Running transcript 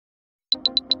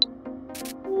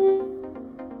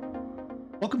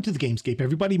Welcome to the Gamescape,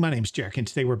 everybody. My name's Jack, and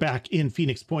today we're back in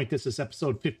Phoenix Point. This is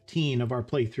episode 15 of our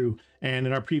playthrough, and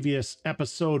in our previous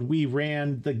episode, we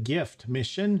ran the gift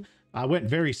mission. Went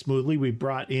very smoothly. We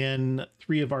brought in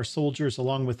 3 of our soldiers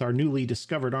along with our newly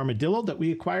discovered armadillo that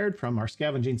we acquired from our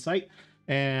scavenging site,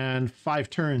 and 5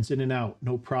 turns in and out,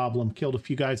 no problem. Killed a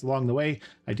few guys along the way.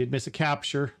 I did miss a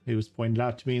capture. It was pointed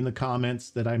out to me in the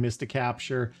comments that I missed a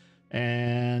capture.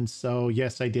 And so,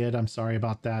 yes, I did. I'm sorry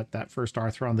about that. That first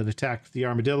Arthron that attacked the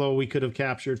armadillo, we could have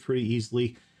captured pretty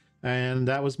easily. And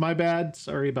that was my bad.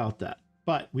 Sorry about that.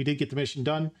 But we did get the mission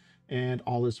done and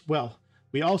all is well.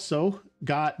 We also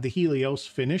got the Helios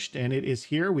finished and it is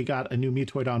here. We got a new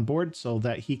Mutoid on board so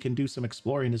that he can do some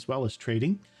exploring as well as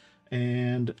trading.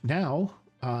 And now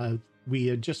we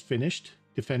had just finished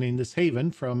defending this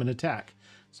haven from an attack.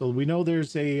 So we know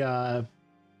there's a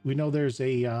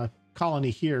colony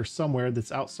here somewhere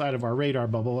that's outside of our radar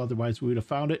bubble. Otherwise we would have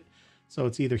found it. So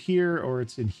it's either here or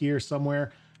it's in here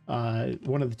somewhere,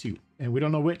 one of the two, and we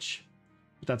don't know which,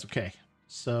 but that's okay.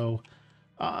 So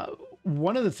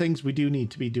one of the things we do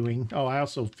need to be doing, I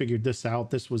also figured this out.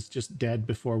 This was just dead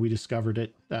before we discovered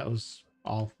it. That was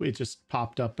all. It just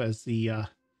popped up as the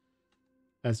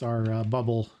as our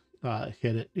bubble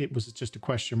hit it. It was just a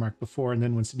question mark before, and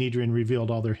then when Sanhedrin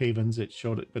revealed all their havens, it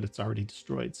showed it, but it's already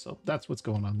destroyed. So that's what's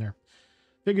going on there.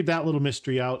 Figured that little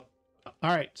mystery out.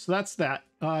 All right, so that's that.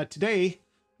 Today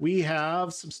we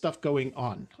have some stuff going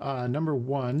on. Number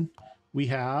 1, we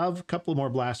have a couple more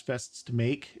blast vests to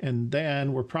make, and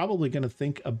then we're probably going to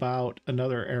think about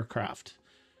another aircraft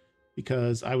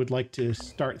because I would like to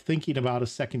start thinking about a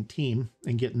second team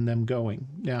and getting them going.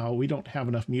 Now, we don't have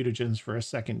enough mutagens for a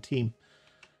second team,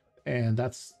 and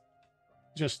that's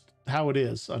just how it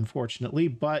is, unfortunately,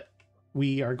 but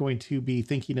we are going to be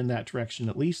thinking in that direction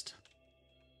at least.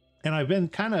 And I've been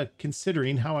kind of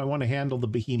considering how I want to handle the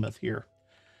Behemoth here.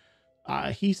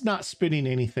 He's not spitting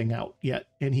anything out yet,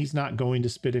 and he's not going to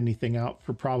spit anything out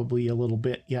for probably a little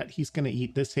bit yet. He's going to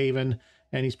eat this haven,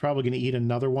 and he's probably going to eat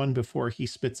another one before he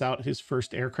spits out his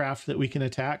first aircraft that we can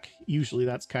attack. Usually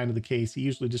that's kind of the case. He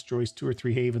usually destroys 2 or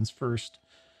 3 havens first,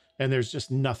 and there's just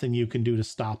nothing you can do to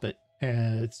stop it.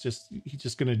 And it's just, he's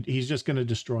just gonna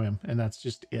destroy him, and that's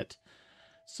just it.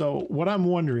 So what I'm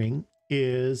wondering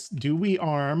is, do we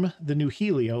arm the new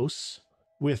Helios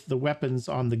with the weapons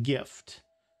on the gift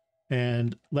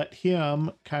and let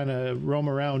him kind of roam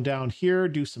around down here,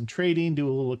 do some trading, do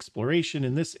a little exploration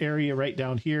in this area right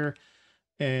down here,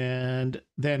 and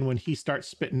then when he starts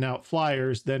spitting out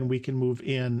flyers, then we can move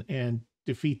in and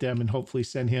defeat them and hopefully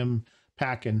send him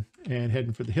packing and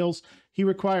heading for the hills. He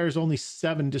requires only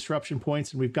 7 disruption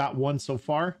points, and we've got 1 so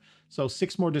far. So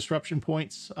 6 more disruption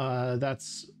points.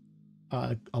 That's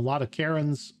a lot of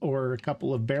Karens or a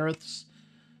couple of Behemoths.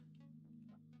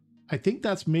 I think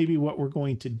that's maybe what we're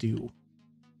going to do.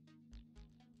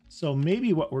 So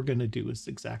maybe what we're going to do is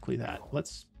exactly that.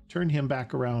 Let's turn him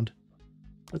back around.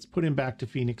 Let's put him back to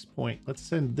Phoenix Point. Let's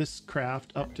send this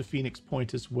craft up to Phoenix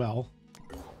Point as well.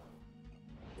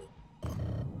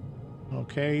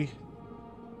 Okay,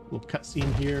 little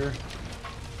cutscene here.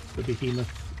 The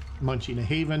Behemoth munching a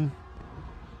haven.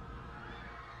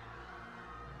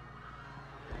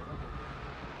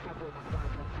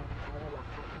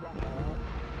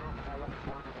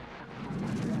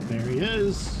 There he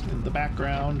is in the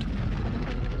background.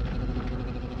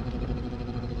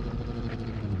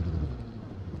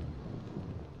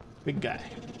 Big guy.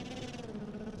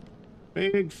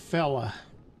 Big fella.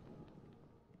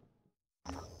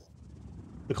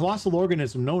 The colossal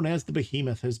organism known as the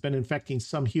Behemoth has been infecting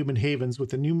some human havens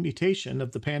with a new mutation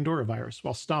of the Pandora virus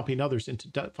while stomping others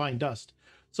into fine dust.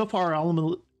 So far,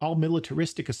 all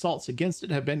militaristic assaults against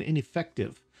it have been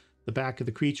ineffective. The back of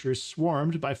the creature is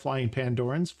swarmed by flying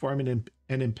Pandorans, forming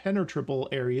an impenetrable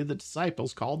area the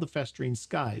disciples called the Festering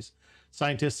Skies.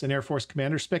 Scientists and Air Force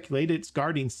commanders speculate it's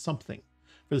guarding something.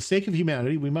 For the sake of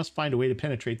humanity, we must find a way to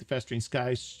penetrate the Festering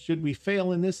Skies. Should we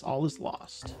fail in this, all is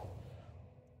lost.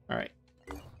 All right.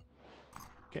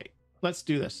 Okay, let's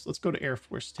do this. Let's go to Air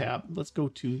Force tab. Let's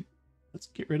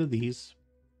get rid of these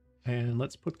and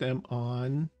let's put them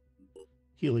on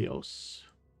Helios.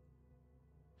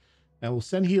 Now we'll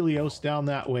send Helios down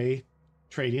that way,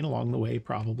 trading along the way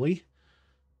probably.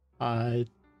 And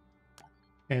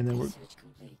then would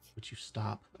you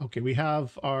stop? Okay, we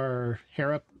have our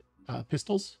Hera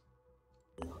pistols.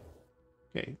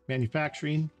 Okay,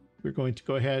 manufacturing. We're going to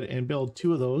go ahead and build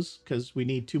 2 of those because we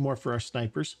need 2 more for our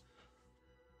snipers.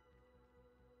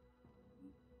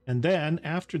 And then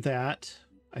after that,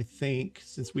 I think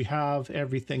since we have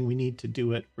everything we need to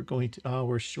do it, we're going to,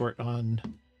 we're short on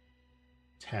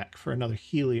tech for another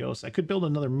Helios. I could build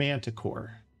another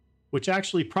Manticore. which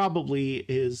actually probably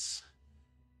is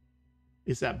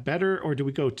that better, or do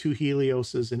we go 2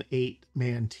 Helioses and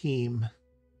 8-man team?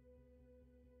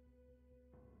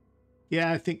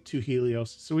 Yeah, I think 2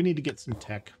 Helios. So we need to get some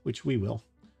tech, which we will.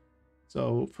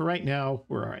 So for right now,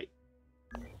 we're all right.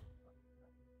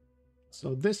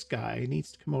 So this guy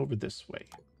needs to come over this way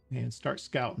and start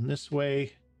scouting this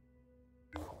way.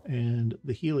 And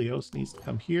the Helios needs to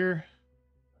come here.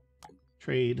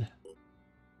 Trade.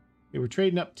 Okay, we're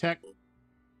trading up tech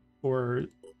for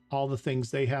all the things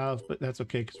they have, but that's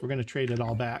okay because we're going to trade it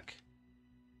all back.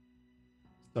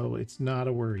 So it's not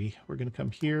a worry. We're going to come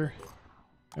here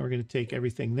and we're going to take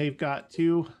everything they've got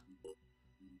too.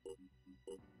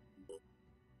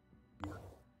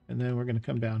 And then we're going to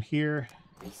come down here.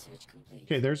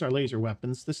 Okay, there's our laser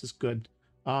weapons. This is good.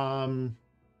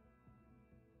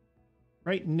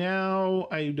 Right now,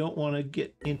 I don't want to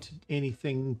get into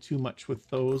anything too much with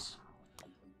those.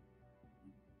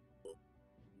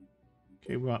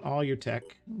 Okay, we want all your tech,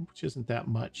 which isn't that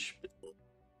much, but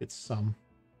it's some.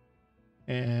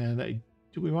 And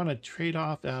do we want to trade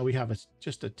off? We have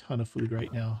just a ton of food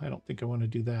right now. I don't think I want to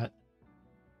do that.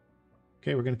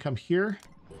 Okay, we're going to come here.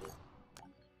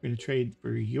 We're going to trade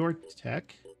for your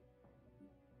tech.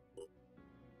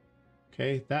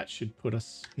 Okay, that should put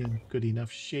us in good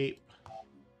enough shape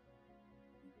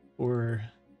for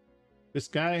this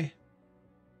guy.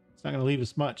 It's not going to leave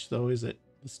us much, though, is it?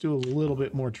 Let's do a little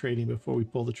bit more trading before we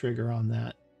pull the trigger on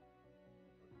that.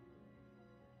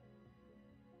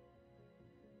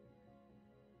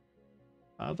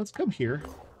 Let's come here.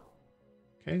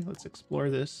 Okay, let's explore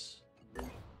this.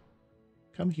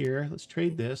 Come here. Let's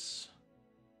trade this.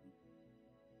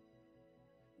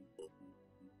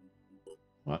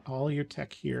 Want all your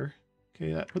tech here.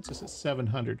 Okay, that puts us at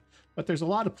 700. But there's a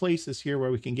lot of places here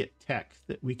where we can get tech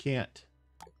that we can't.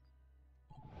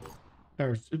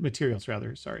 Or materials,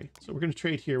 rather. Sorry. So we're going to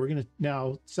trade here. We're going to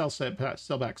now sell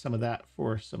back some of that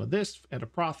for some of this at a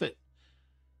profit.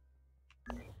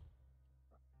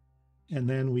 And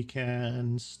then we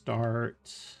can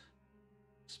start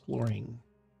exploring.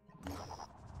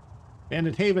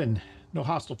 Bandit Haven. No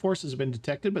hostile forces have been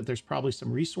detected, but there's probably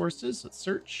some resources. Let's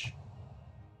search.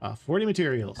 40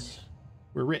 materials.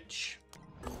 We're rich.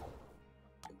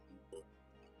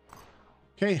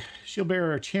 Okay, Shield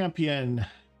Bearer Champion.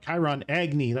 Chiron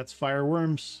Agni, that's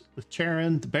Fireworms. With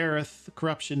Charon, the Bareth, the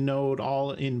Corruption Node,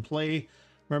 all in play.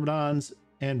 Myrmidons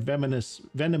and venomous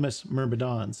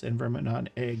Myrmidons and Vermidon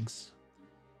eggs.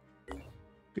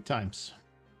 Good times.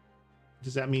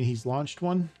 Does that mean he's launched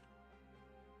one?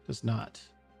 Does not.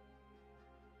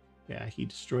 Yeah, he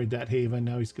destroyed that haven.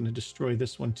 Now he's going to destroy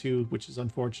this one too, which is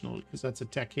unfortunate because that's a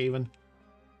tech haven.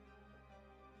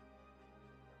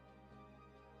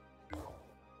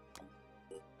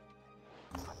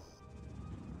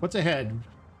 What's ahead?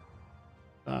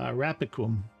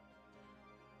 Rapicum.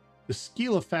 The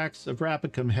Skelofax of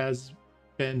Rapicum has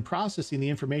been processing the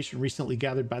information recently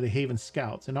gathered by the Haven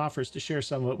Scouts and offers to share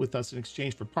some of it with us in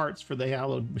exchange for parts for the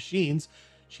hallowed machines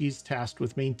she's tasked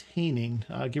with maintaining.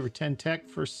 Give her 10 tech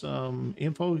for some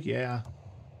info. Yeah.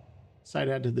 Site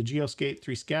add to the Geoscape,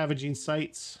 3 scavenging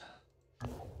sites.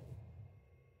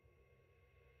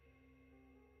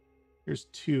 Here's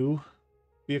 2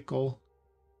 vehicle.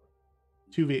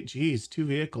 2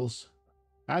 vehicles.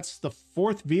 That's the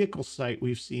 4th vehicle site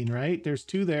we've seen, right? There's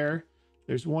 2 there.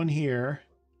 There's 1 here.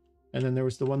 And then there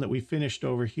was the one that we finished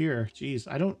over here. Geez,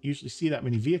 I don't usually see that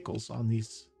many vehicles on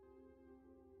these.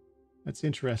 That's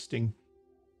interesting.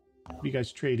 What are you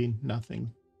guys trading?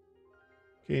 Nothing.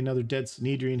 Okay, another dead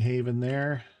Synedrian haven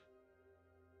there.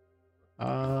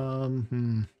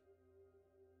 Well,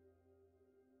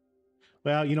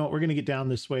 you know what? We're going to get down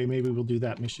this way. Maybe we'll do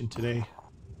that mission today.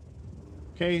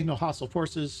 Okay, no hostile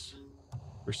forces.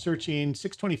 We're searching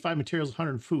 625 materials,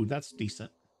 100 food. That's decent.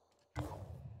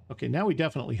 Okay, now we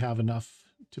definitely have enough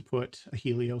to put a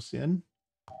Helios in.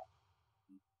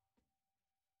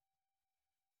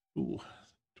 Ooh,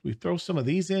 do we throw some of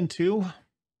these in too?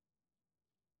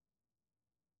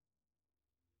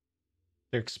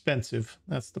 They're expensive.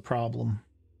 That's the problem.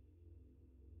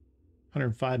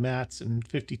 105 mats and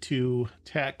 52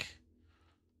 tech.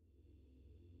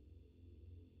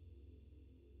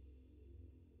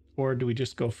 Or do we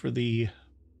just go for the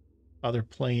other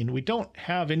plane? We don't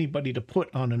have anybody to put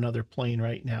on another plane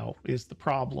right now, is the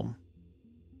problem.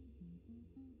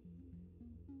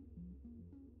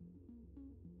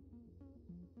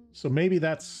 So maybe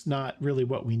that's not really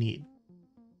what we need.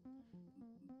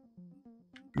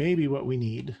 Maybe what we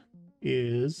need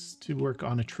is to work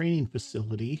on a training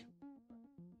facility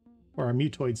for our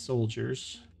Mutoid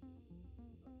soldiers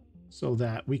so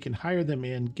that we can hire them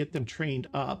in, get them trained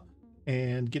up,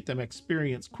 and get them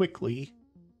experience quickly.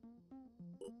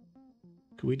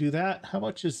 Could we do that? How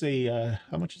much is a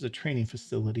training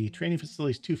facility? Training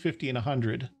facility is 250 and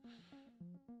 100.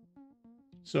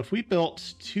 So if we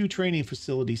built 2 training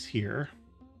facilities here,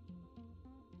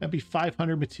 that'd be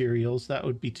 500 materials. That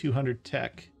would be 200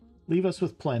 tech. Leave us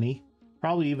with plenty.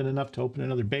 Probably even enough to open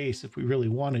another base if we really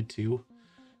wanted to.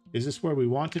 Is this where we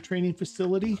want a training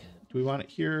facility? Do we want it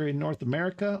here in North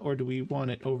America, or do we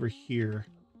want it over here?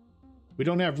 We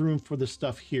don't have room for the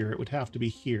stuff here. It would have to be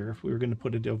here if we were going to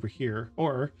put it over here.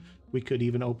 Or we could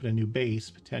even open a new base,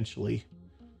 potentially.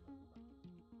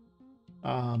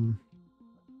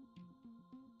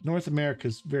 North America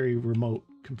is very remote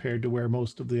compared to where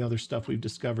most of the other stuff we've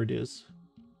discovered is.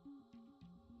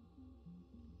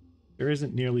 There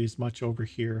isn't nearly as much over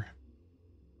here.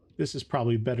 This is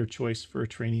probably a better choice for a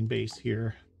training base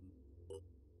here.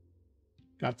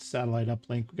 Got the satellite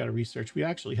uplink. We got to research. We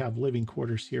actually have living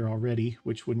quarters here already,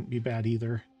 which wouldn't be bad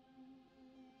either.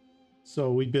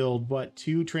 So we build, what,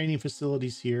 2 training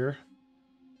facilities here.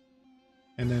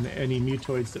 And then any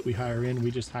mutoids that we hire in, we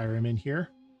just hire them in here.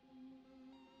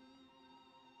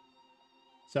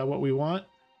 Is that what we want?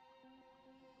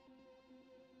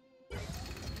 I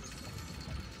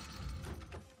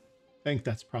think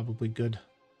that's probably good.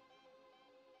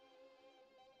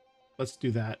 Let's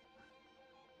do that.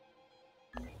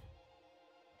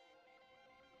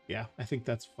 Yeah, I think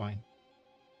that's fine.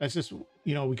 That's just,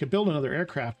 you know, we could build another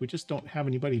aircraft. We just don't have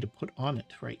anybody to put on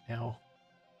it right now.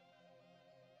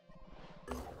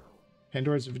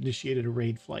 Pandoras have initiated a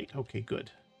raid flight. Okay,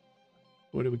 good.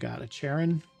 What do we got? A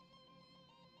Charon?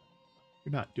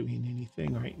 You're not doing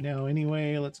anything right now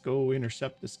anyway. Let's go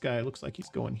intercept this guy. Looks like he's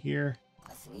going here.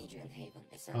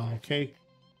 Okay.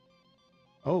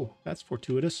 Oh, that's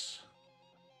fortuitous.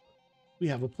 We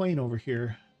have a plane over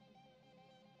here.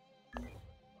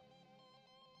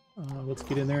 Let's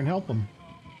get in there and help him.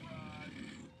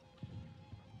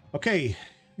 Okay.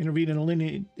 Intervene and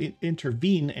eliminate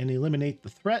the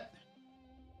threat.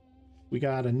 We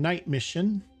got a night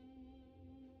mission.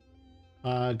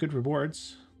 Good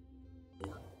rewards.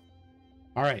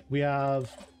 All right, we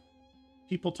have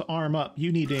people to arm up.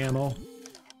 You need ammo.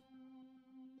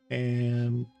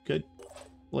 And good.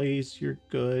 Blaze, you're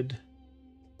good.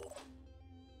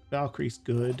 Valkyrie's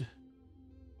good.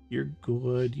 You're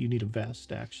good. You need a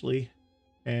vest, actually.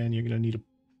 And you're going to need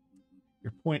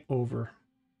your point over.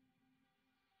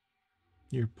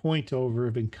 Your point over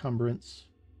of encumbrance.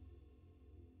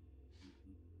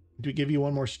 Do we give you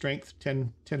one more strength?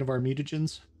 10 of our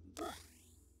mutagens?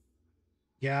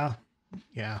 Yeah.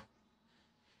 Yeah.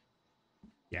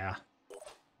 Yeah.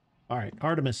 All right,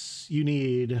 Artemis, you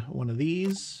need one of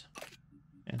these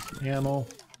and some ammo.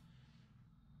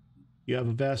 You have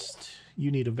a vest.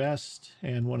 You need a vest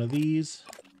and one of these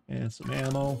and some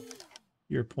ammo.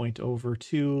 Your point over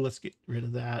too. Let's get rid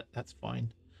of that. That's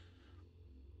fine.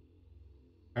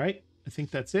 All right, I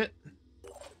think that's it.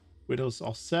 Widow's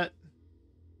all set.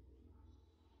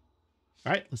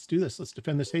 All right, let's do this. Let's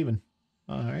defend this haven.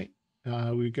 All right,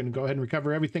 we're going to go ahead and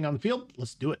recover everything on the field.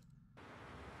 Let's do it.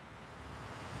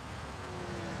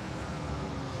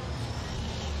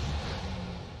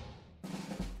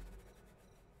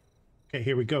 Okay,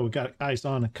 here we go. We got eyes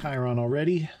on a Chiron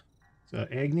already. So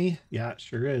Agni, yeah, it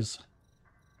sure is.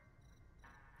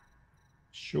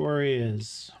 Sure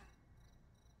is.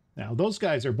 Now, those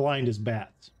guys are blind as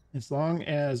bats. As long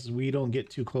as we don't get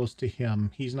too close to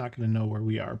him, he's not going to know where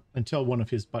we are until one of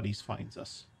his buddies finds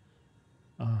us.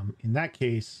 In that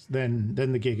case, then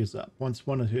the gig is up. Once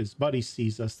one of his buddies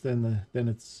sees us, then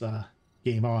it's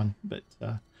game on. But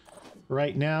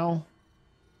right now,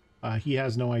 he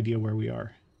has no idea where we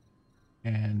are,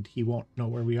 and he won't know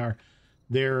where we are.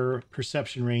 Their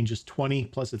perception range is 20,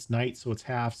 plus it's night, so it's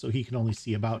half, so he can only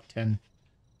see about 10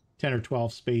 or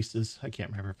 12 spaces. I can't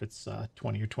remember if it's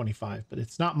 20 or 25, but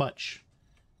it's not much.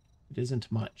 It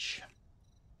isn't much.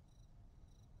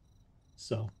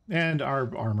 So, and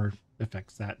our armor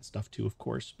affects that and stuff too, of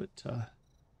course, but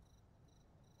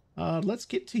let's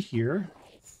get to here.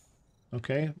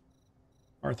 Okay.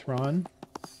 Arthron.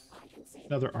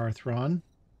 Another Arthron.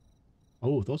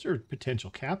 Oh, those are potential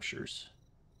captures.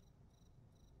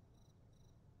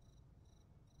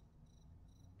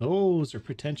 Those are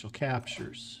potential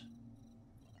captures.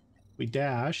 We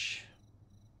dash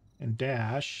and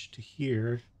dash to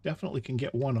here. Definitely can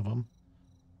get one of them.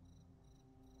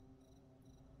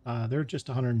 They're just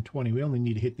 120. We only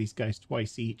need to hit these guys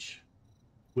twice each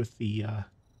with the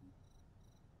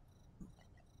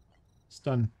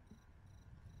stun.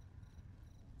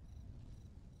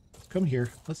 Come here.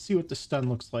 Let's see what the stun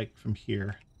looks like from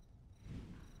here.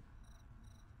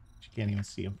 Can't even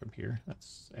see him from here.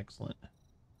 That's excellent.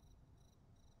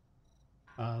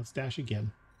 Let's dash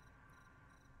again.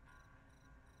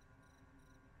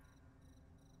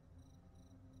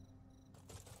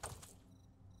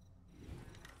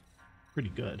 Pretty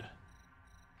good.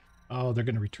 Oh, they're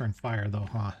going to return fire though,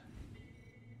 huh?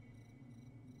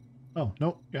 Oh,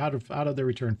 nope. You're out of their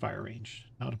return fire range.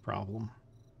 Not a problem.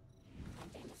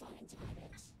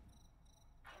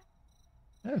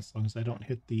 Yeah, as long as I don't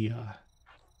hit the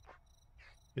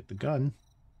gun.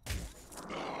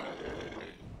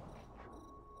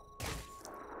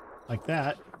 Like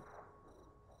that.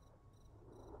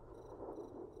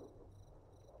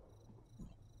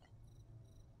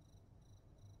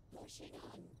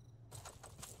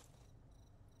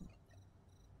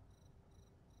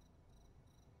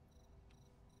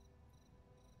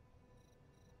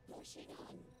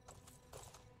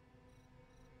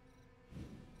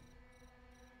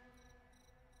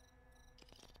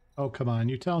 Oh, come on.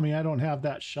 You tell me I don't have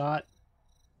that shot.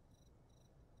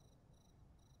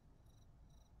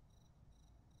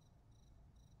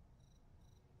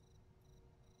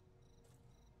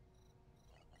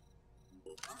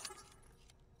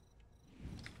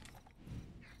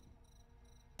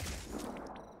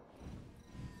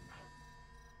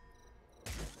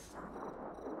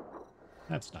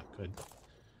 That's not good.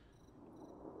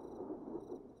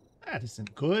 That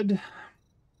isn't good.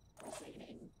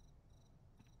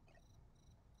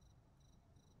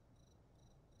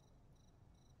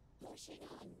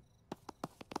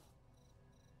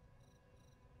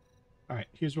 All right,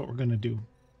 here's what we're going to do.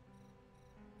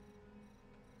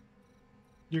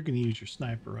 You're going to use your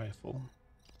sniper rifle.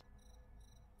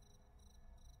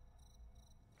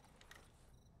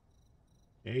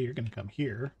 Okay, you're going to come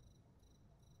here.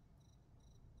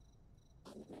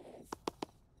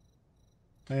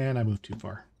 And I moved too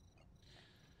far.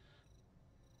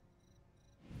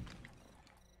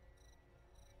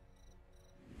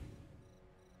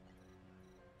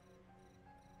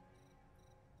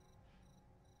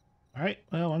 All right,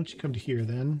 well, why don't you come to here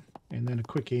then? And then a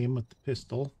quick aim with the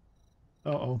pistol.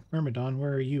 Uh-oh, Myrmidon,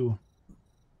 where are you?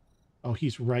 Oh,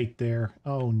 he's right there.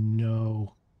 Oh,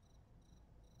 no.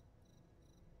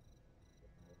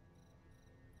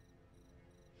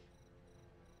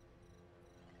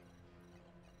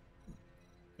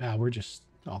 Ah, we're just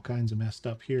all kinds of messed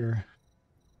up here.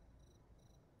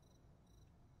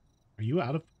 Are you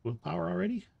out of willpower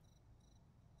already?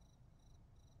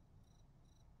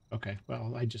 Okay,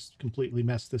 well, I just completely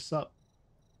messed this up.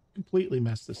 Completely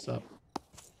messed this up.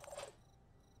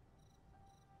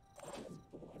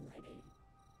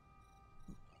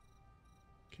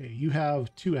 Okay, you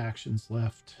have 2 actions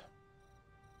left.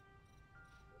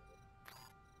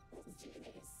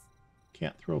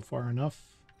 Can't throw far enough.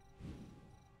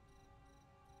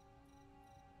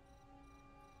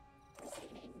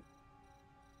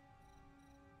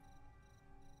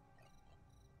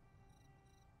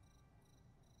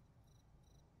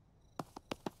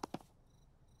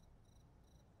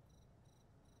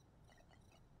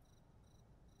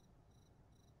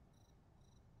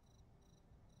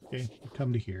 Okay,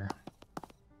 come to here.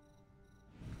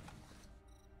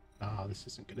 Ah, this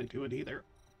isn't going to do it either.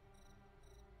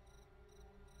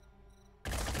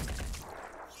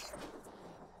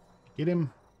 Get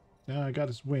him. No, I got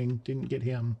his wing. Didn't get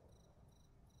him.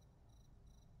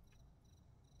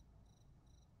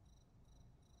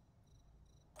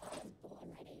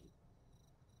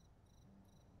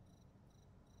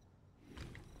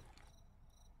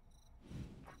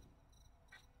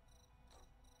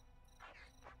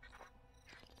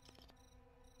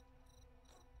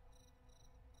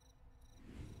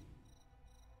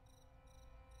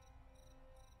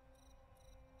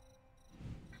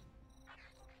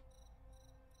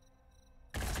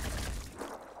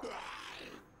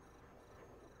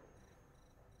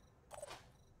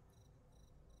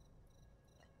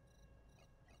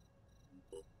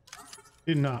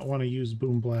 Did not want to use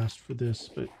Boom Blast for this,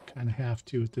 but kind of have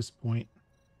to at this point.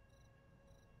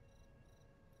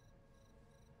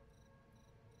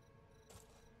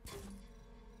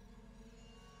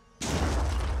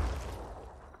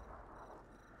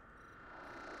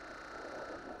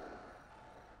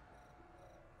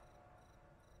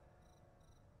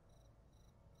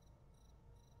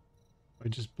 I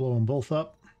just blow them both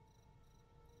up.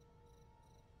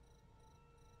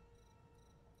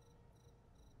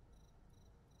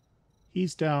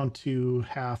 He's down to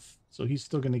half, so he's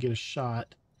still going to get a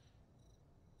shot.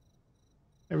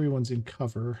 Everyone's in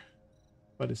cover,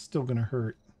 but it's still going to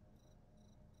hurt.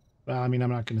 Well, I mean, I'm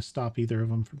not going to stop either of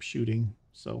them from shooting,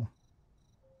 so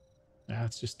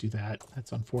let's just do that.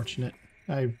 That's unfortunate.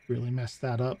 I really messed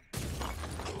that up.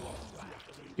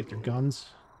 Get their guns.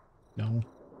 No.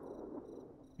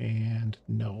 And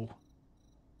no.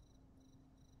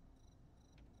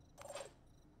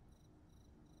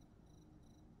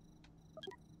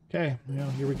 Okay, well,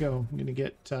 here we go. I'm gonna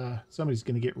get, somebody's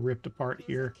gonna get ripped apart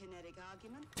here.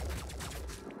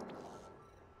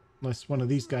 Unless one of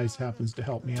these guys happens to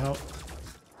help me out.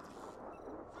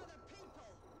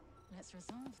 Let's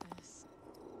resolve this.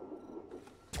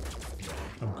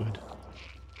 Oh, good.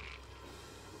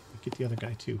 Get the other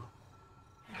guy, too.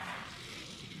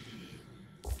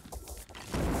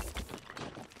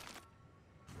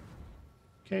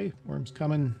 Okay, worm's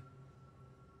coming.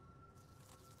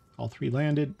 All three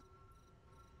landed.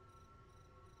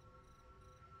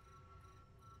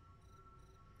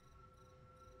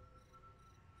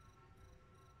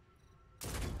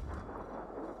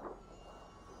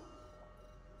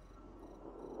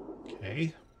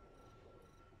 Okay.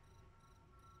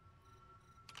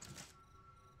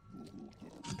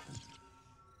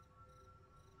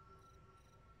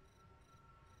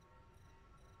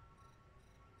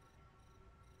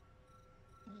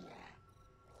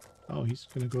 Oh, he's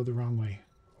gonna go the wrong way.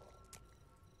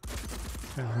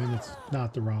 Well, I mean, it's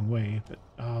not the wrong way, but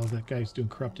oh, that guy's doing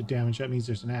corrupted damage. That means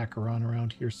there's an Acheron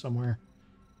around here somewhere.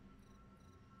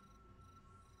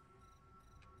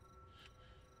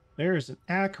 There's an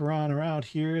Acheron around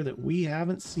here that we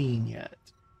haven't seen yet.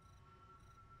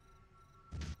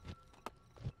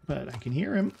 But I can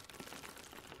hear him.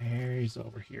 There he's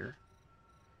over here.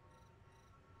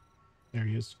 There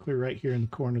he is, clear right here in the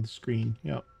corner of the screen.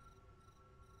 Yep.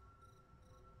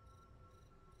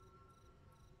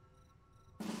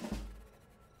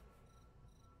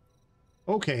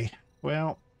 Okay,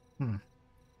 well,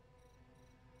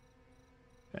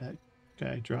 that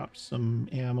guy dropped some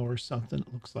ammo or something,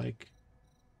 it looks like.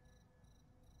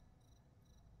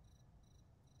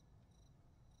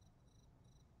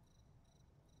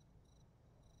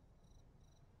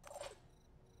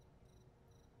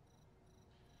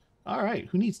 All right,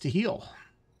 who needs to heal?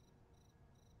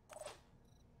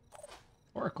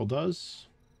 Oracle does.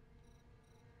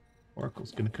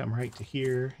 Oracle's going to come right to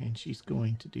here, and she's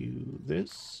going to do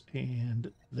this,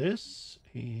 and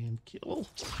kill.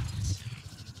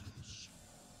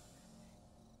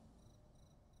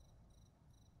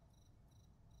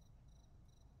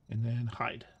 And then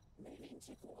hide.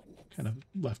 Kind of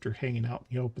left her hanging out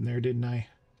in the open there, didn't I?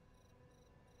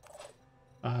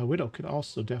 Widow could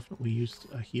also definitely use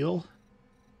a heal.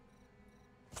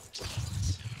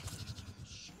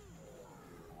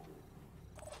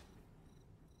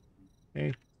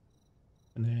 Okay.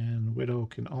 And then Widow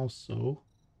can also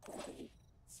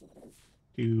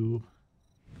do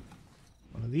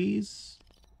one of these.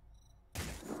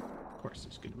 Of course,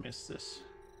 he's going to miss this.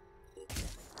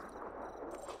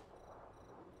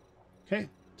 Okay,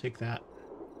 take that.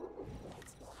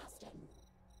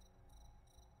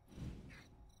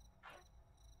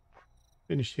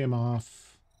 Finish him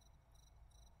off.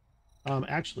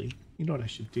 Actually, you know what I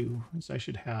should do is I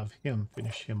should have him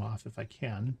finish him off if I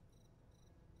can.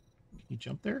 Can you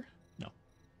jump there? No.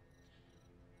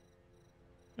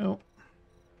 No.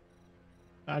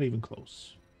 Not even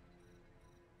close.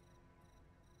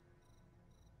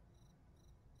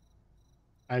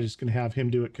 I'm just going to have him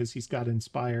do it because he's got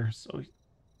Inspire, so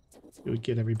it would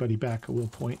get everybody back a will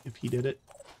point if he did it.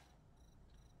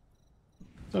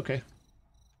 It's okay.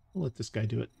 We'll let this guy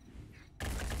do it.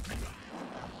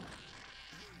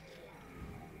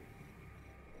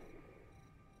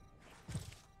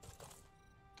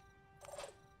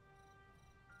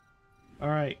 All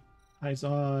right. Eyes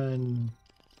on...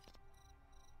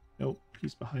 Nope,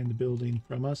 he's behind the building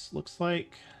from us, looks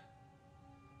like.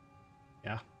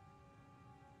 Yeah.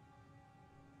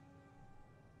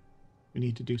 We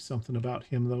need to do something about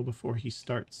him, though, before he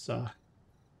starts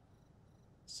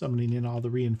summoning in all the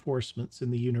reinforcements in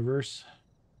the universe.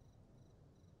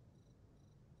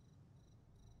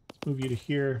 Let's move you to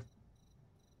here.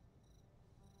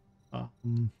 Well,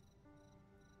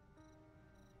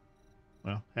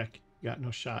 heck, you got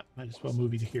no shot. Might as well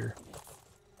move you to here.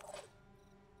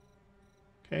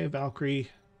 Okay, Valkyrie.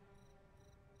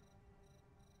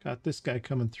 Got this guy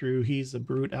coming through. He's a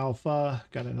brute alpha.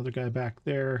 Got another guy back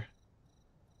there.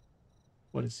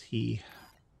 What is he?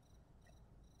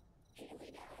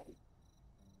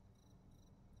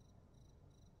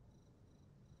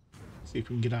 See if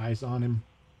we can get eyes on him.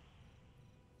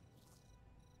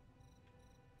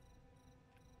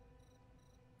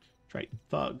 Triton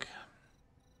Thug.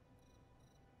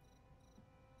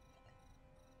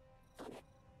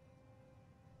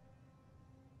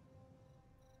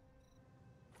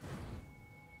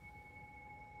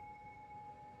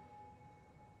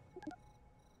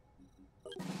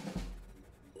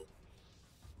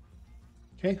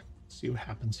 Okay, let's see what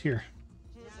happens here.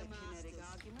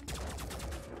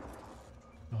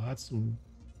 Oh, that's some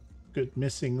good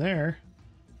missing there.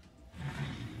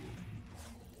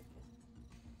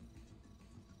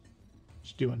 What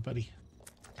you doing, buddy?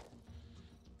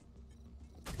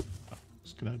 Oh,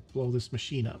 just gonna blow this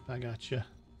machine up. I gotcha.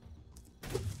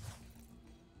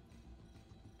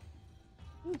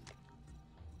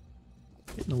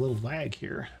 Getting a little lag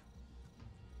here.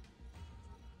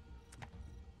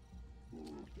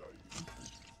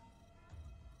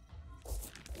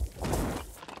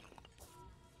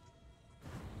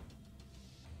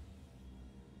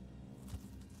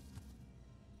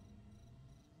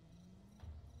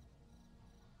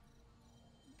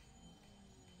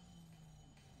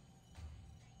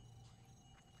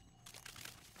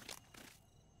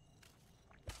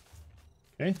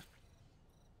 Okay.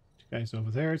 Two guys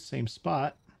over there, same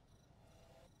spot.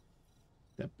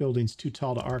 That building's too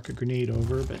tall to arc a grenade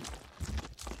over, but...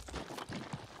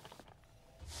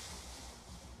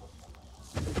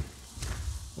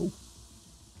 Oh.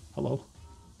 Hello.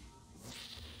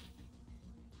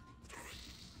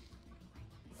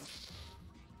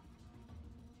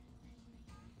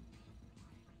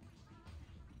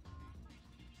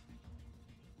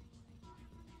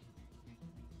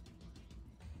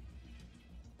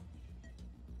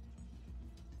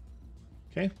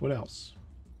 Okay, what else?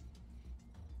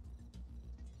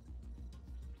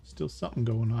 Still something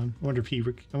going on. I wonder if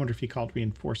he called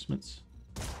reinforcements.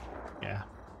 Yeah,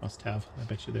 must have. I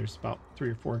bet you there's about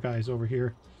 3 or 4 guys over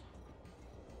here.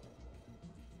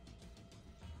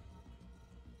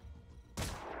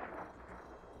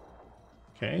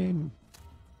 Okay.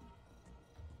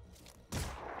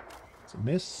 It's a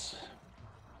miss.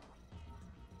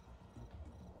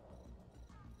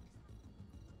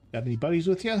 Got any buddies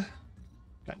with you?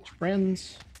 Got any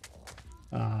friends?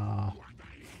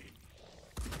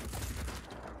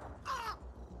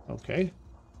 Okay.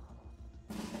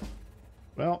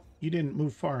 Well, you didn't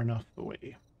move far enough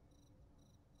away.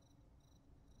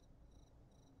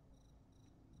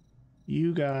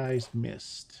 You guys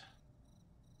missed.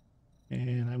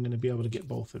 And I'm going to be able to get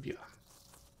both of you.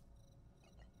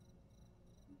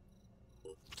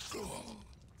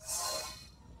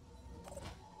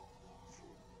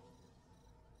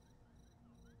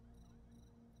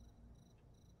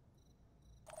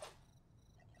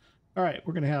 All right,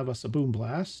 we're going to have us a boom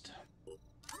blast.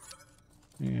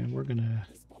 And we're going to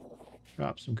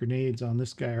drop some grenades on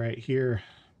this guy right here.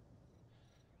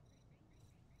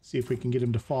 See if we can get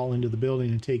him to fall into the building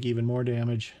and take even more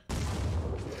damage.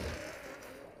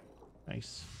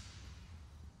 Nice.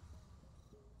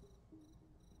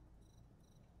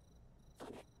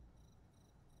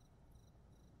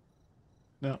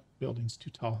 No, building's too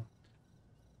tall.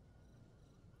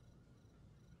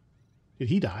 Did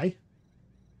he die?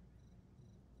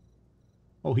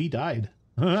 Oh, he died.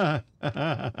 Oh,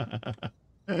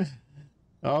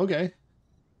 okay.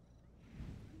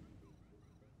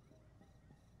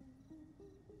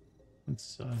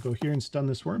 Let's go here and stun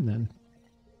this worm then.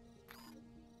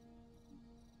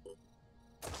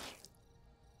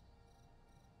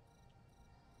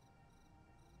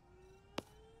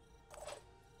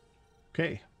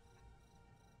 Okay.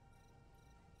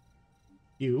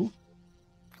 You.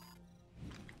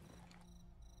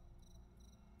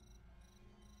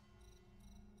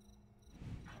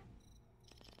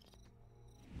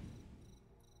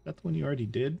 Is that the one you already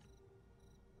did?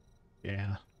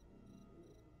 Yeah.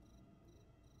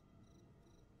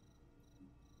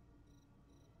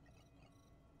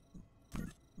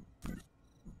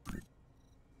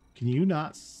 Can you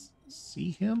not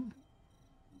see him?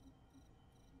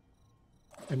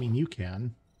 I mean, you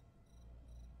can.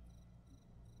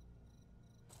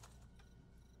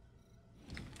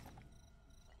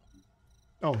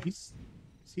 Oh, is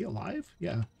he alive?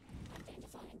 Yeah.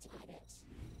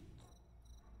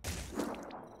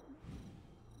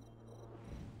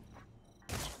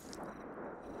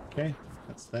 Okay,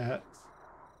 that's that.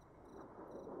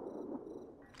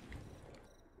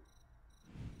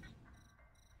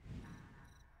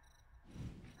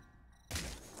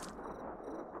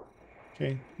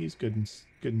 Okay, he's good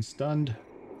and stunned.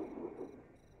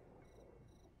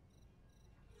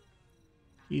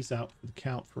 He's out for the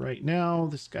count for right now.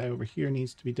 This guy over here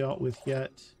needs to be dealt with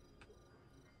yet.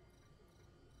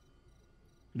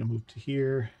 I'm gonna move to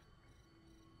here.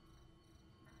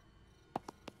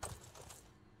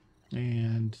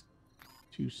 And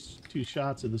two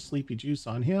shots of the sleepy juice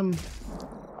on him.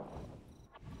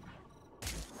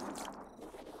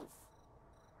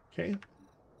 Okay.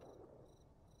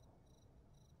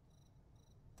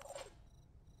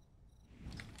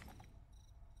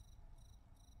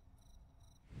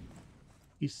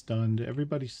 He's stunned.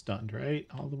 Everybody's stunned, right?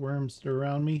 All the worms that are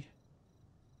around me.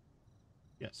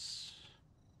 Yes.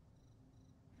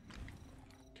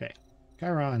 Okay.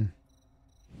 Chiron.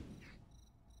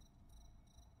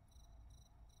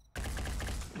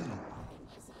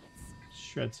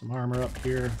 Shred some armor up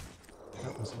here.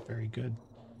 That wasn't very good.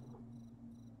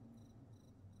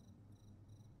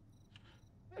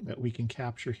 I bet we can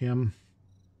capture him.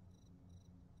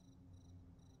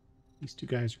 These two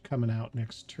guys are coming out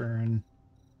next turn.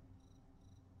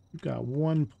 We've got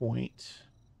 1 point.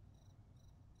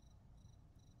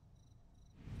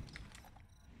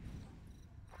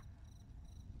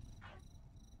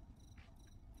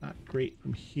 Not great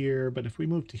from here, but if we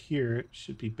move to here, it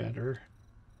should be better.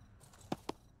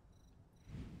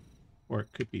 Or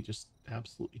it could be just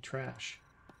absolutely trash.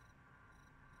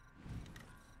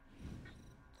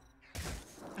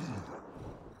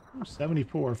 Ooh,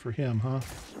 74 for him, huh?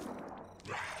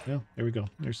 Well, there we go.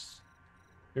 There's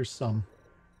some.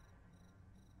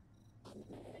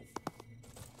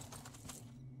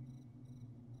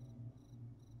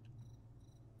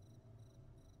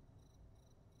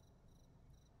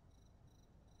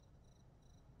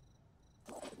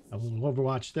 A little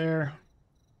Overwatch there.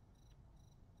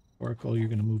 Oracle, you're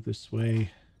going to move this way.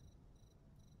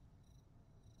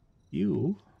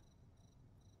 You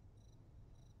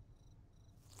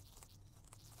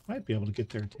might be able to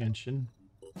get their attention.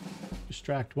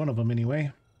 Distract one of them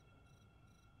anyway.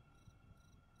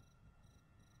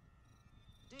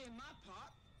 Doing my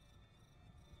part.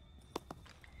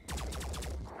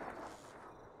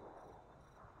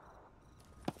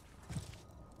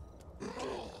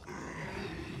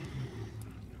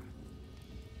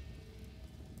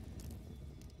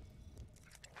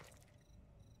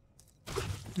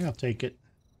 Yeah, I'll take it.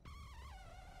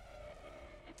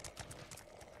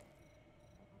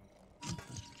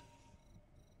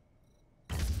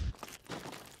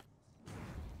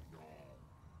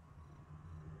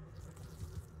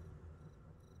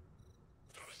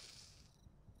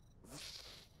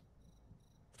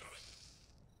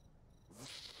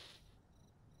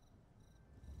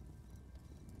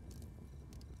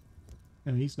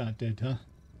 No, he's not dead, huh?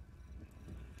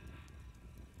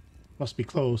 Must be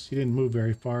close. He didn't move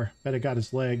very far. Bet I got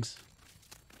his legs.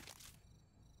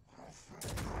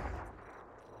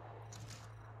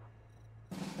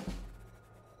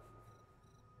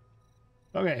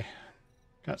 Okay.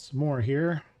 Got some more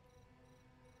here.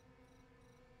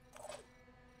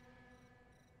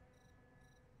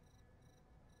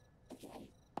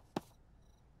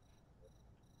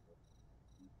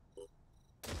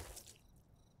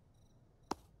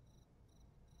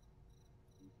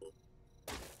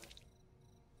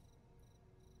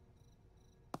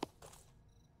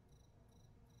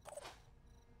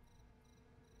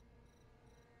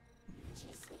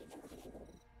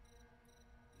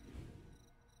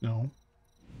 No.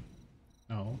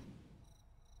 No.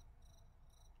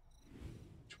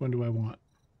 Which one do I want?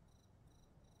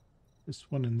 This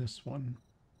one and this one.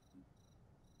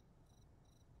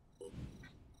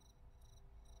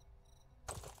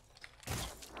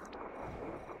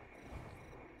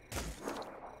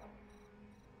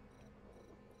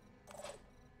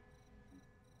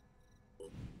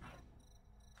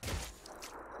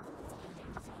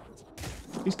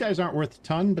 These guys aren't worth a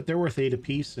ton, but they're worth 8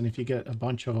 apiece, and if you get a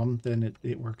bunch of them, then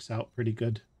it works out pretty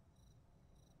good.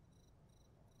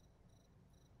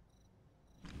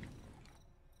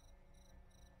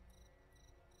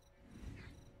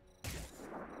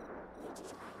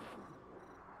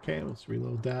 Okay, let's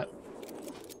reload that.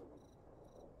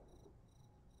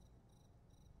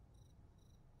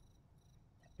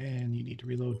 And you need to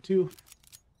reload too.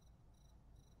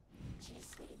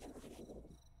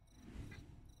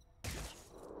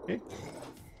 Okay,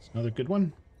 it's another good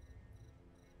one.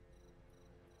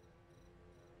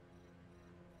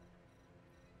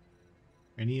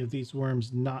 Any of these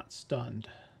worms not stunned?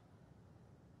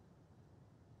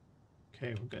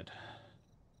 Okay, we're good.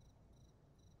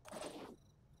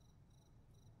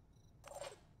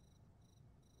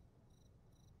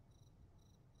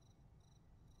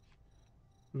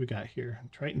 What do we got here?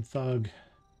 Triton Thug.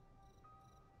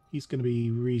 He's going to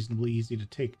be reasonably easy to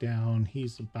take down.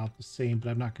 He's about the same, but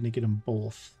I'm not going to get them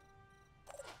both.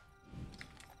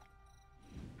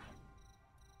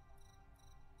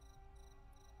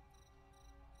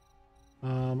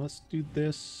 Let's do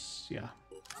this. Yeah.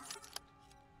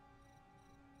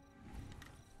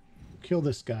 Kill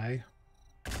this guy.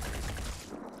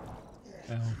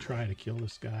 I'll try to kill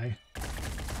this guy.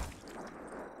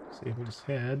 Disable his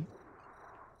head.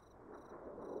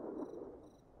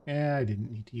 Yeah, I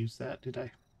didn't need to use that, did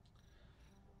I?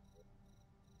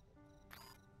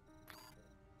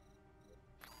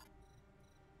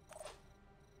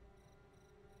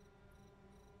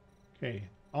 Okay,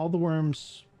 all the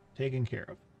worms taken care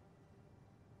of.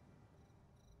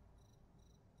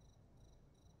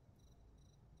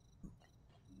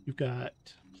 You've got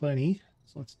plenty,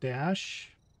 so let's dash.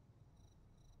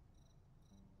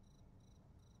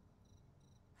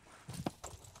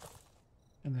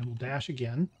 And then we'll dash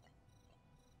again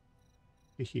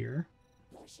to here.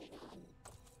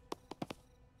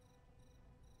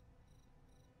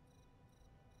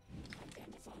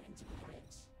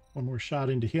 One more shot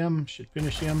into him. Should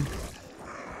finish him.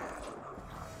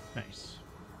 Nice.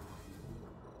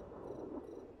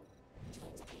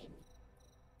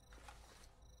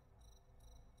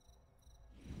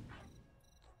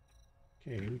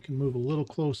 Okay, we can move a little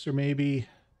closer maybe.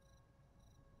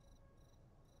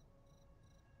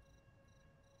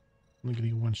 I'm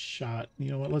getting one shot.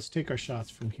 You know what? Let's take our shots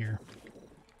from here.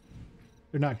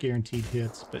 They're not guaranteed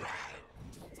hits, but...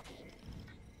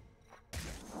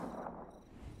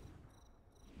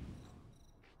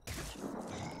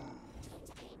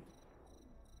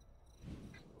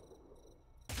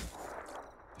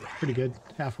 pretty good.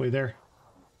 Halfway there.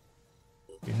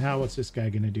 Okay, now what's this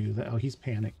guy going to do? Oh, he's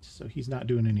panicked, so he's not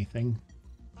doing anything.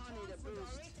 I need a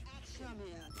boost. Come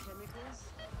here, chemicals.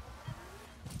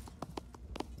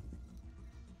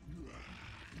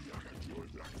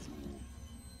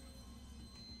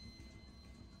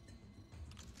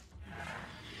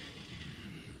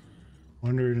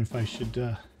 Wondering if I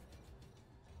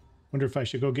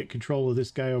should go get control of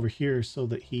this guy over here so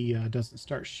that he doesn't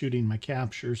start shooting my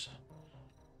captures.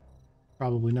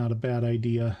 Probably not a bad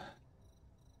idea.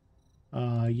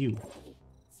 You.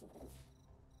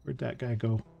 Where'd that guy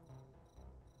go?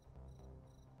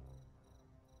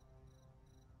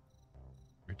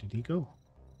 Where did he go?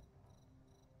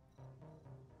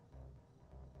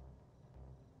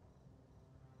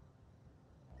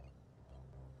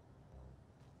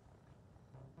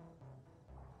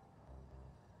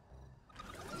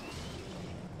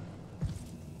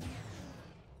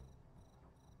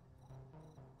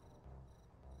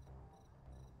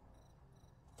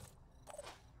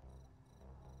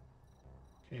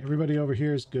 Okay, everybody over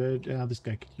here is good. This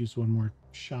guy could use one more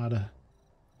shot of...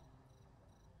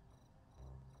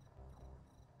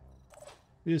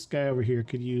 This guy over here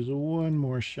could use one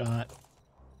more shot.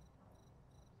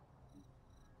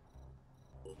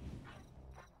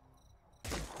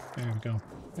 There we go.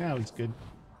 Now he's good.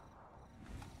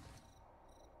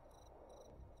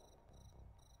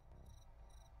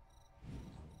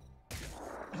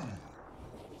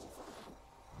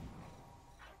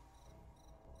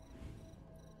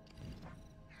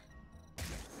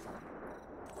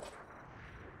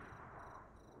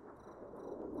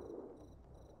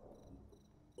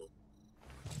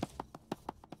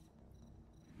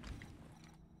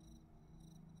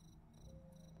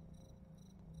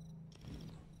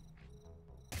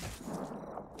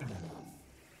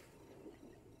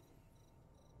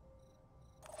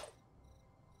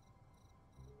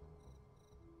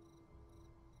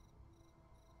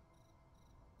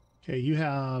 Okay, you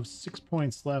have 6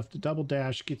 points left. A double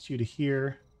dash gets you to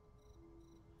here.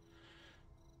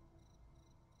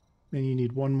 Then you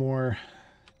need one more.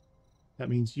 That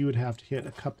means you would have to hit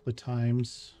a couple of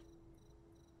times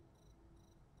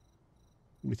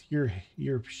with your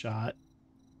shot.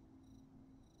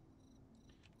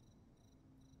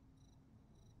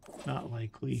 Not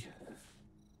likely.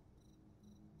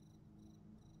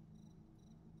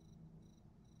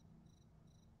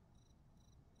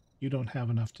 You don't have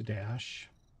enough to dash.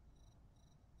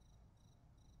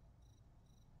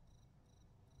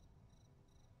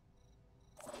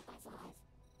 I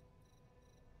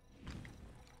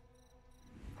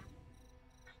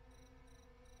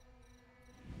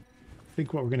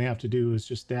think what we're going to have to do is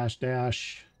just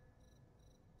dash.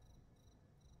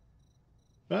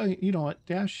 Well, you know what?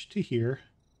 Dash to here.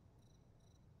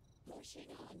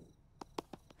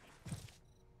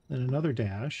 Then another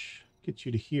dash. Get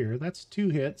you to here. That's 2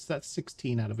 hits. That's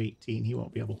 16 out of 18. He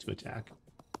won't be able to attack.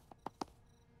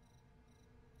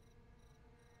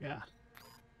 Yeah.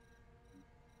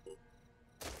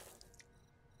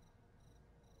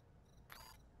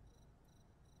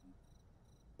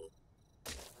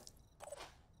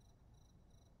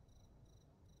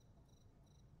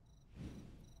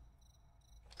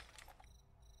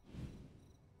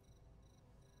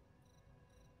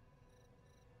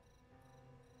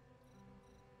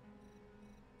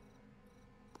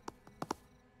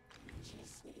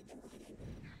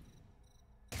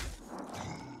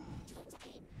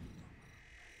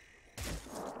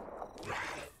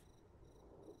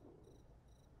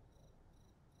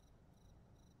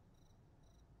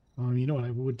 You know what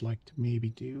I would like to maybe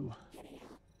do?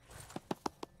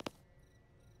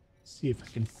 See if I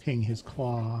can ping his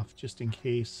claw off just in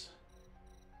case.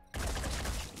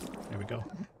 There we go.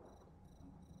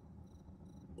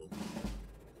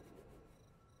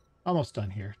 Almost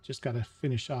done here. Just got to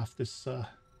finish off this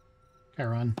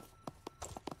Chiron.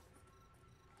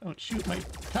 Don't shoot my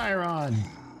Chiron.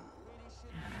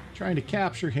 Trying to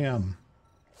capture him.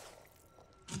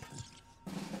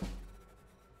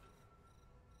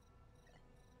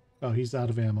 Oh, he's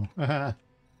out of ammo.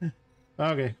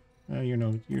 Okay.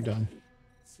 You're done.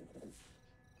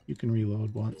 You can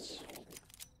reload once.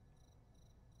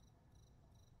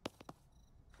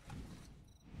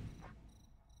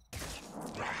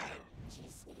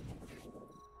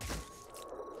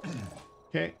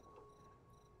 Okay.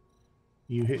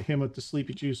 You hit him with the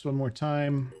sleepy juice one more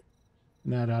time,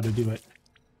 and that ought to do it.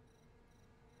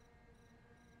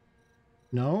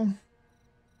 No?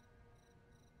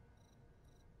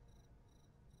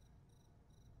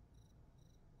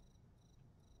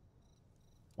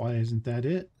 Why isn't that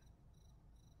it?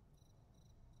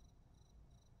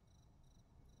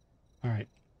 All right.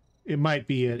 It might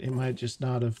be it. It might just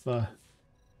not have...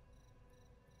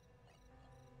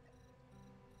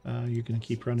 you're going to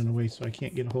keep running away so I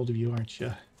can't get a hold of you, aren't you?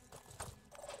 Did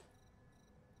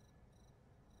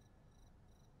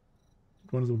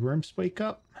one of the worms wake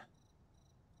up?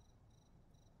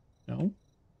 No?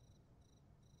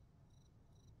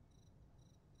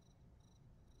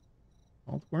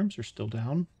 All the worms are still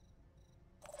down.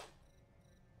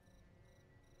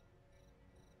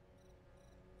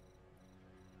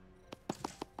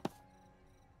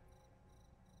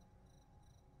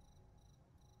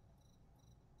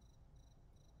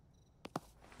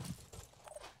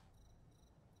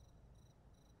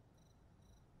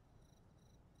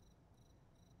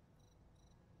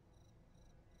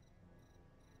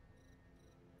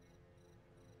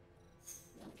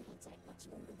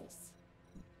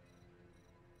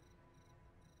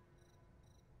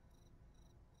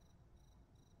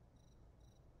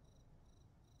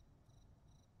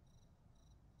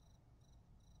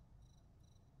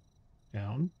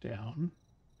 Down, down,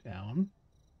 down,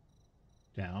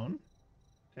 down,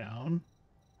 down,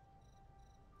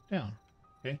 down.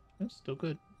 Okay, that's still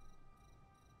good.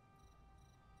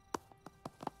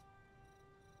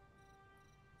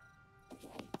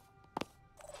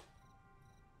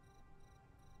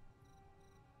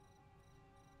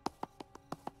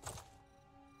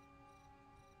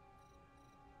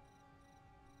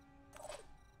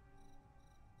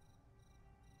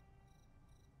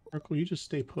 Oracle, you just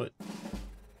stay put.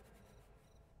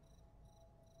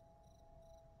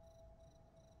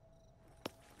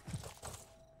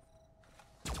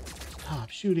 Stop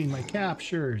shooting my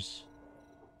captures.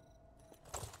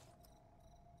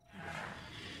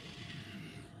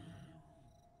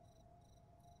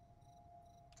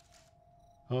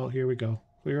 Oh, here we go.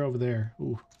 Clear over there.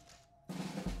 Ooh.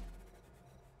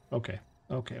 Okay.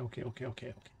 Okay.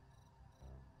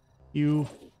 You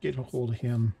get a hold of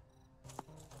him.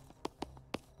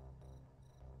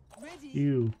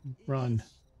 You run.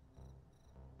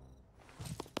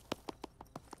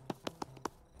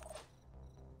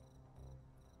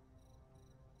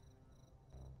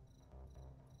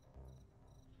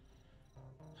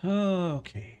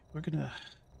 Okay, we're gonna...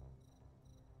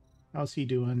 How's he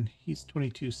doing? He's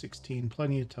 2216,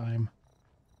 plenty of time.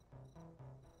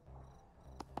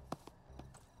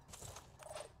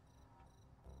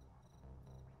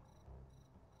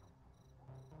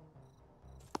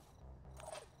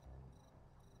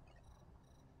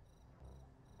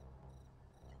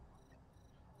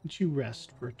 Would you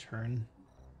rest for a turn?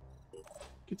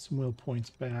 Get some will points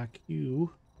back.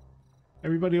 You...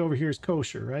 Everybody over here is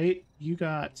kosher, right? You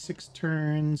got 6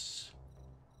 turns.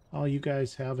 All you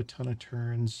guys have a ton of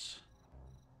turns.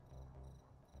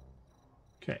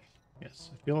 Okay. Yes,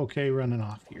 I feel okay running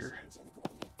off here.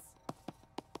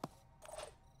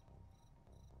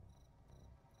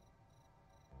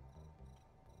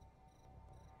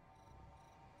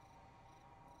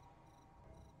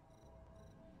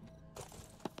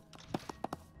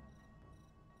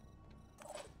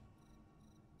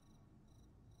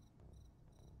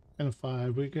 And a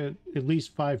 5. We got at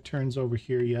least 5 turns over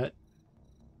here yet.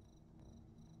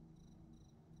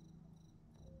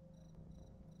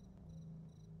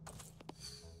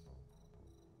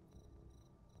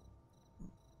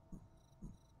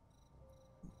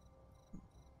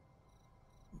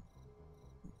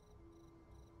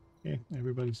 Okay,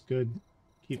 everybody's good.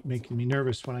 Keep making me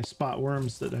nervous when I spot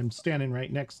worms that I'm standing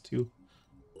right next to.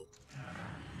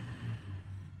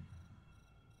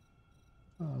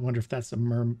 I wonder if that's a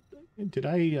merm. Did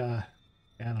I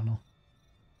don't know.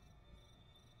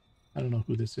 I don't know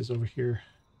who this is over here.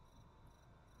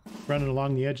 running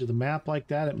along the edge of the map like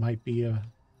that, it might be a...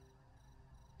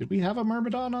 Did we have a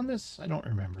Myrmidon on this? I don't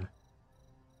remember.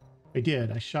 I did.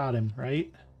 I shot him,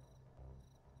 right?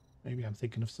 Maybe I'm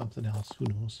thinking of something else. Who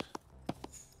knows?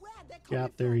 Yeah,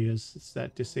 there he is. It's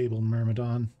that disabled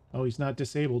Myrmidon. Oh, he's not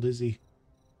disabled, is he?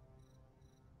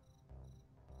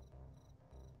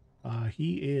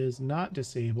 He is not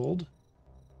disabled.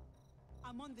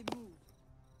 I'm on the move.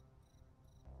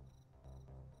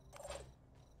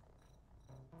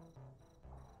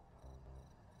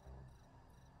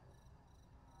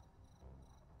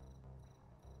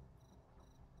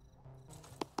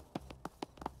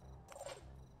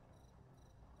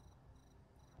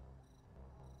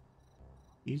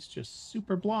 He's just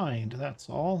super blind, that's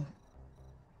all.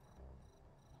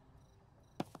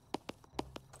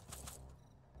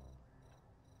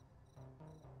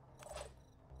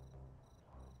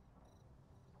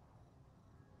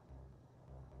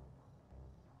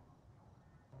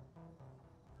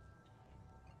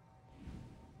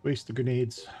 Waste the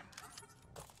grenades.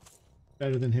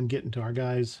 Better than him getting to our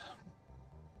guys.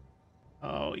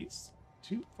 Oh, he's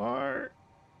too far.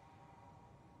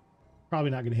 Probably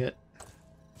not going to hit.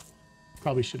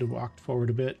 Probably should have walked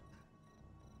forward a bit.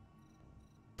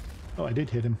 Oh, I did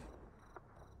hit him.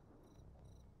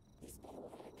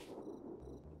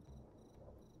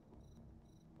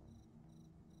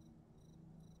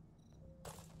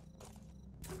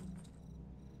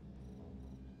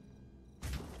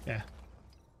 Yeah.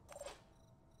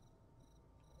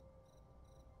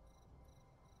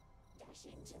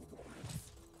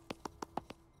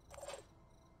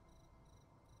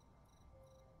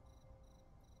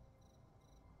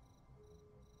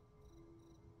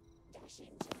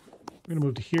 We're going to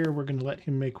move to here. We're going to let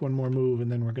him make one more move, and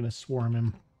then we're going to swarm him.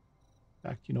 In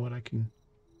fact, you know what? I can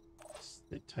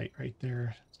sit tight right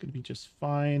there. It's going to be just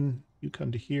fine. You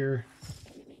come to here.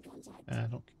 I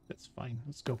don't. That's fine.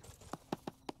 Let's go.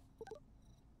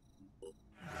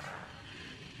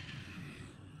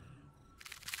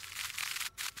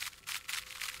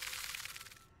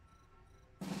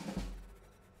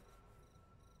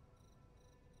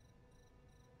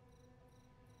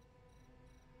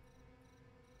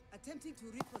 Attempting to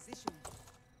reposition.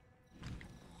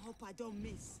 Hope I don't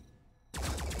miss.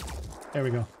 There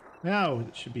we go. Now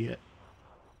it should be it.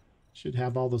 Should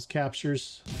have all those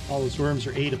captures. All those worms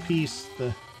are 8 apiece.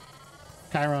 The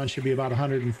Chiron should be about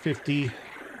 150.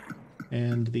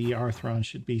 And the Arthron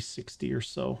should be 60 or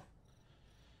so.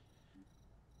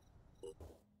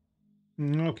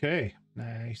 Okay.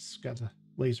 Nice. Got a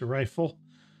laser rifle.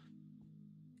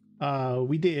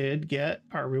 We did get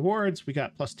our rewards. We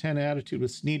got plus 10 attitude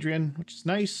with Snedrian, which is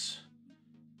nice.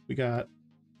 We got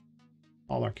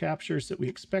all our captures that we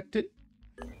expected.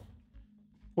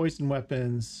 Poison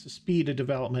weapons, speed of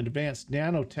development, advanced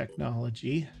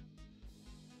nanotechnology.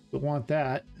 We'll want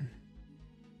that.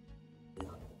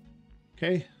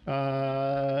 Okay.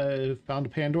 Found a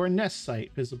Pandoran nest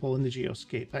site visible in the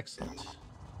geoscape. Excellent.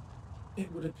 It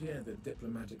would appear that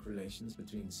diplomatic relations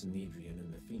between Synedrian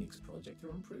and the Phoenix Project are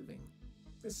improving.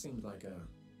 This seemed like a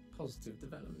positive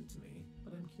development to me,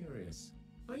 but I'm curious.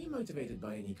 Are you motivated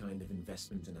by any kind of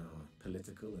investment in our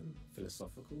political and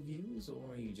philosophical views,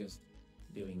 or are you just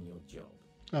doing your job?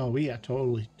 Oh, yeah,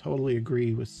 totally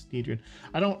agree with Snedrian.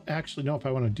 I don't actually know if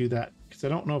I want to do that, because I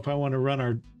don't know if I want to run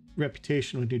our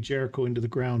reputation with New Jericho into the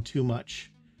ground too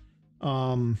much.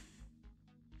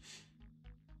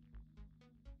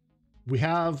 We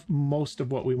have most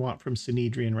of what we want from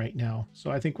Synedrian right now, so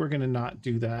I think we're going to not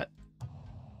do that.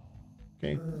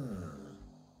 Okay.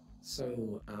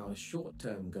 So our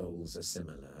short-term goals are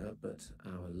similar, but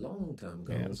our long-term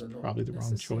goals are not probably the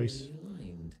wrong choice.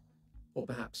 aligned. Or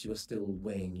perhaps you are still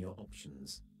weighing your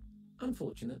options.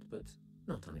 Unfortunate, but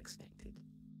not unexpected.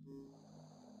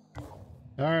 All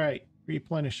right,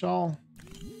 replenish all.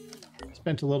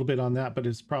 Spent a little bit on that, but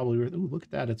it's probably worth. Ooh, look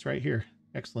at that! It's right here.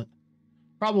 Excellent.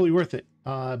 Probably worth it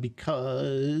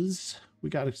because we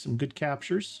got some good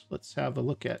captures. Let's have a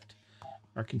look at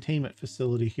our containment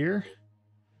facility here.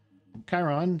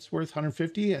 Chiron's worth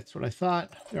 150. That's what I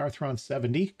thought. The Arthron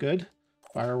 70. Good.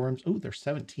 Fireworms. Oh, they're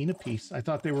 17 apiece. I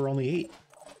thought they were only 8.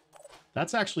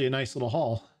 That's actually a nice little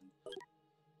haul.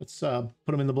 Let's put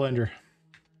them in the blender.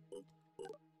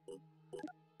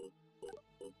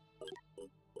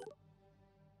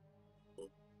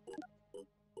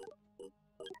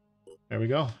 There we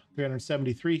go.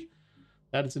 373.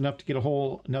 That is enough to get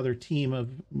another team of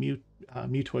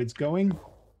mutoids going.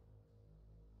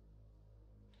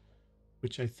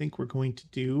 Which I think we're going to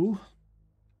do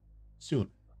soon,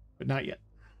 but not yet.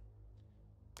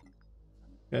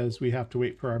 Because we have to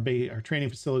wait for our training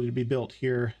facility to be built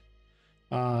here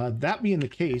That being the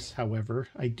case, however,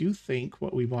 I do think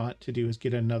what we want to do is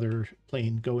get another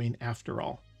plane going after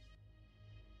all.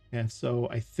 And so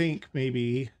I think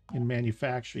maybe in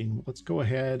manufacturing, let's go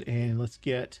ahead and let's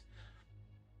get,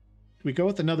 we go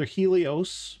with another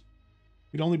Helios.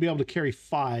 We'd only be able to carry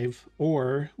 5,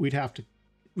 or we'd have to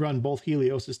run both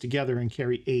Helioses together and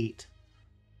carry 8.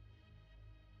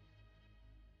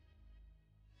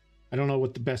 I don't know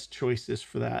what the best choice is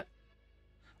for that.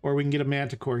 Or we can get a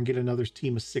Manticore and get another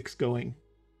team of 6 going.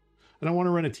 I don't want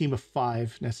to run a team of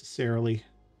 5 necessarily.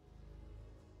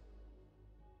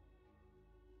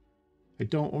 I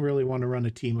don't really want to run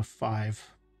a team of 5.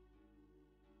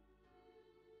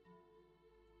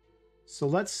 So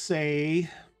let's say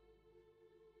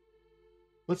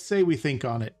we think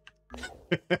on it.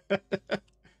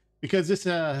 Because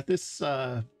this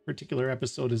particular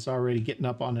episode is already getting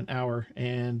up on an hour,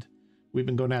 and we've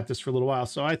been going at this for a little while.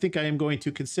 So I think I am going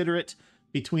to consider it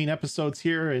between episodes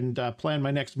here and plan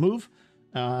my next move.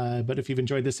 But if you've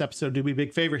enjoyed this episode, do me a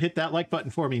big favor, hit that like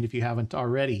button for me. And if you haven't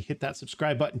already, hit that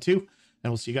subscribe button too.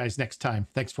 And we'll see you guys next time.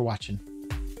 Thanks for watching.